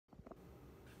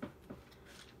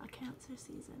Cancer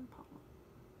season poem.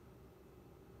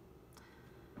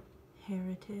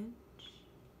 Heritage,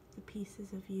 the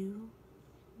pieces of you,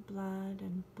 blood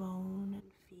and bone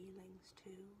and feelings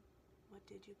too. What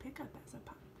did you pick up as a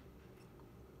pup?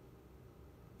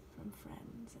 From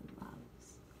friends and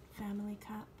loves, family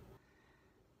cup,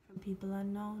 from people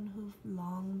unknown who've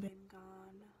long been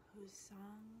gone, whose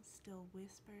songs still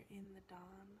whisper in the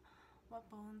dawn. What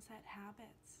bone-set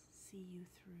habits see you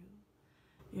through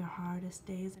your hardest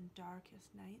days and darkest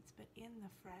nights, but in the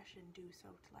fresh and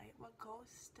dew-soaked light, what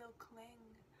ghosts still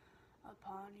cling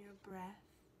upon your breath,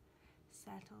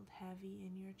 settled heavy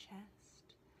in your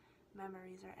chest?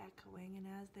 Memories are echoing, and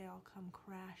as they all come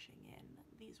crashing in,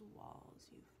 these walls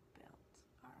you've built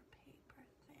are paper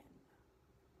thin.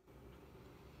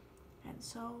 And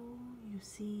so you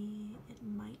see, it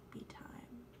might be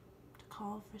time to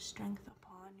call for strength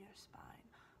upon your spine.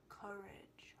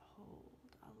 Courage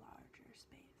hold a larger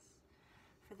space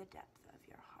for the depth of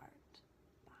your heart.